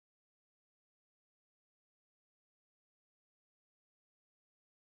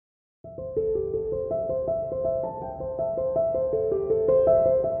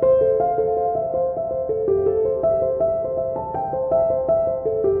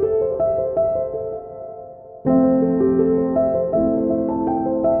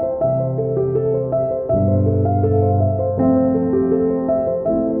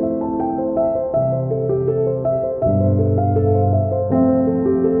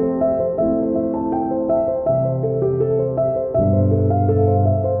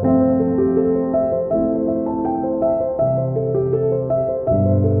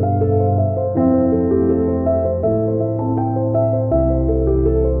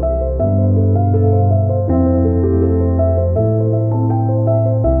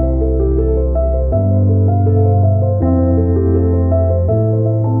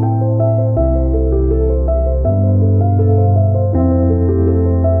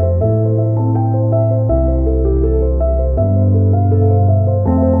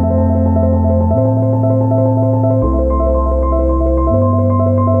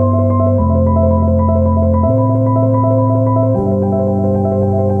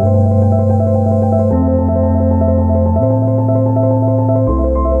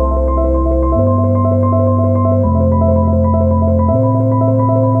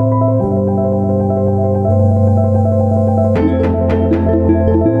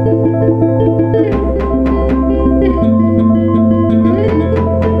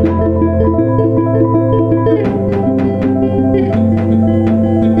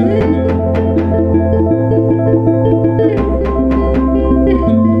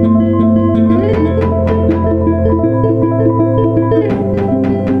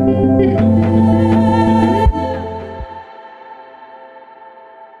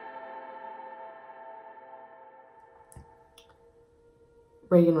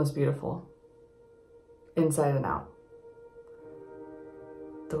Raegan was beautiful, inside and out.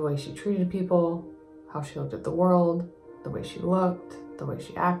 The way she treated people, how she looked at the world, the way she looked, the way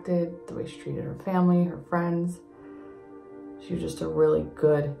she acted, the way she treated her family, her friends. She was just a really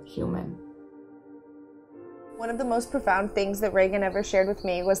good human. One of the most profound things that Raegan ever shared with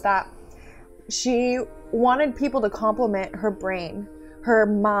me was that she wanted people to compliment her brain, her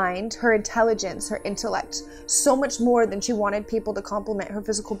mind, her intelligence, her intellect, so much more than she wanted people to compliment her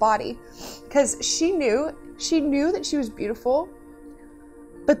physical body. Because she knew that she was beautiful,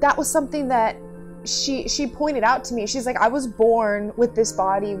 but that was something that she pointed out to me. She's like, I was born with this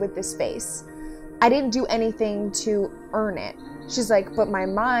body, with this face. I didn't do anything to earn it. She's like, but my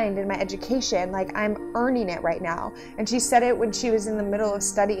mind and my education, like, I'm earning it right now. And she said it when she was in the middle of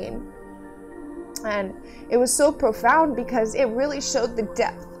studying. And it was so profound because it really showed the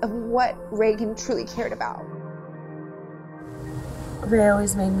depth of what Raegan truly cared about. Ray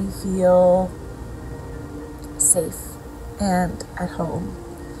always made me feel safe and at home.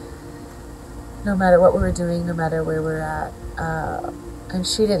 No matter what we were doing, no matter where we're at. And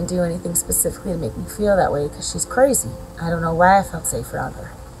she didn't do anything specifically to make me feel that way because she's crazy. I don't know why I felt safe around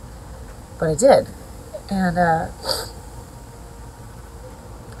her, but I did. And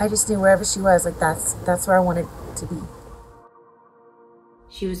I just knew wherever she was, like that's where I wanted to be.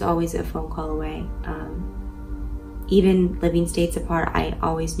 She was always a phone call away. Even living states apart, I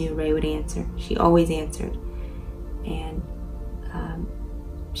always knew Ray would answer. She always answered. And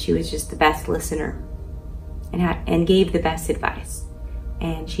she was just the best listener and gave the best advice.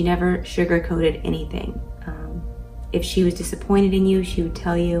 And she never sugarcoated anything. If she was disappointed in you, she would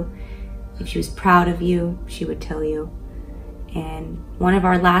tell you. If she was proud of you, she would tell you. And one of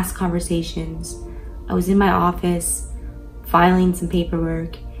our last conversations, I was in my office filing some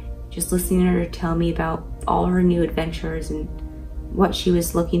paperwork, just listening to her tell me about all her new adventures and what she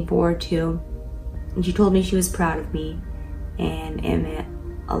was looking forward to. And she told me she was proud of me, and it meant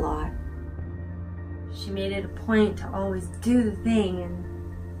a lot. She made it a point to always do the thing and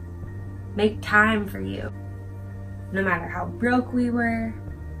make time for you. No matter how broke we were,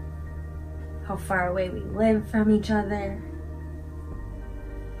 how far away we lived from each other.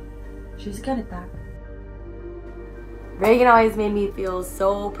 She was good at that. Raegan always made me feel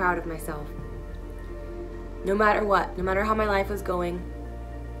so proud of myself. No matter what, no matter how my life was going,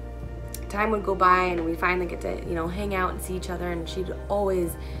 time would go by and we'd finally get to, hang out and see each other, and she'd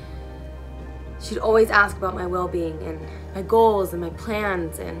always ask about my well-being and my goals and my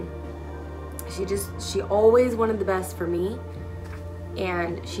plans, and she always wanted the best for me,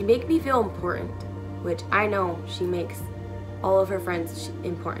 and she made me feel important, which I know she makes all of her friends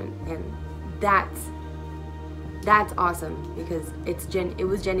important, and that's awesome because it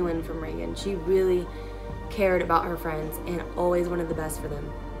was genuine from Raegan. She really cared about her friends and always wanted the best for them.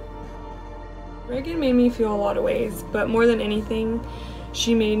 Raegan made me feel a lot of ways, but more than anything,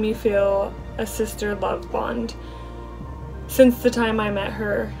 she made me feel a sister love bond. Since the time I met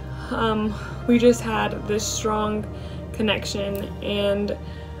her, we just had this strong connection, and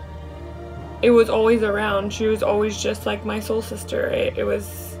it was always around. She was always just like my soul sister.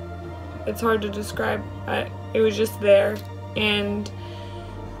 It's hard to describe. It was just there, and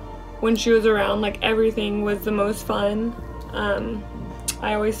when she was around, like, everything was the most fun.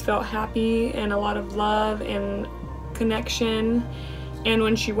 I always felt happy and a lot of love and connection. And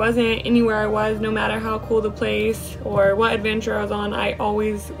when she wasn't, anywhere I was, no matter how cool the place or what adventure I was on, I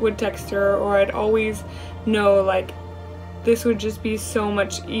always would text her, or I'd always know, like, this would just be so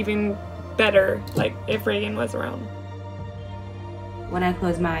much even better, like, if Raegan was around. When I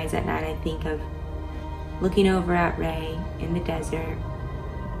close my eyes at night, I think of looking over at Ray in the desert,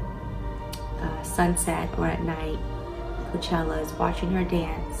 sunset, or at night, Coachella's, watching her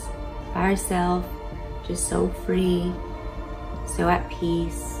dance by herself, just so free, so at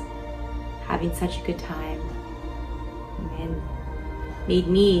peace, having such a good time, and made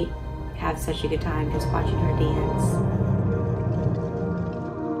me have such a good time just watching her dance.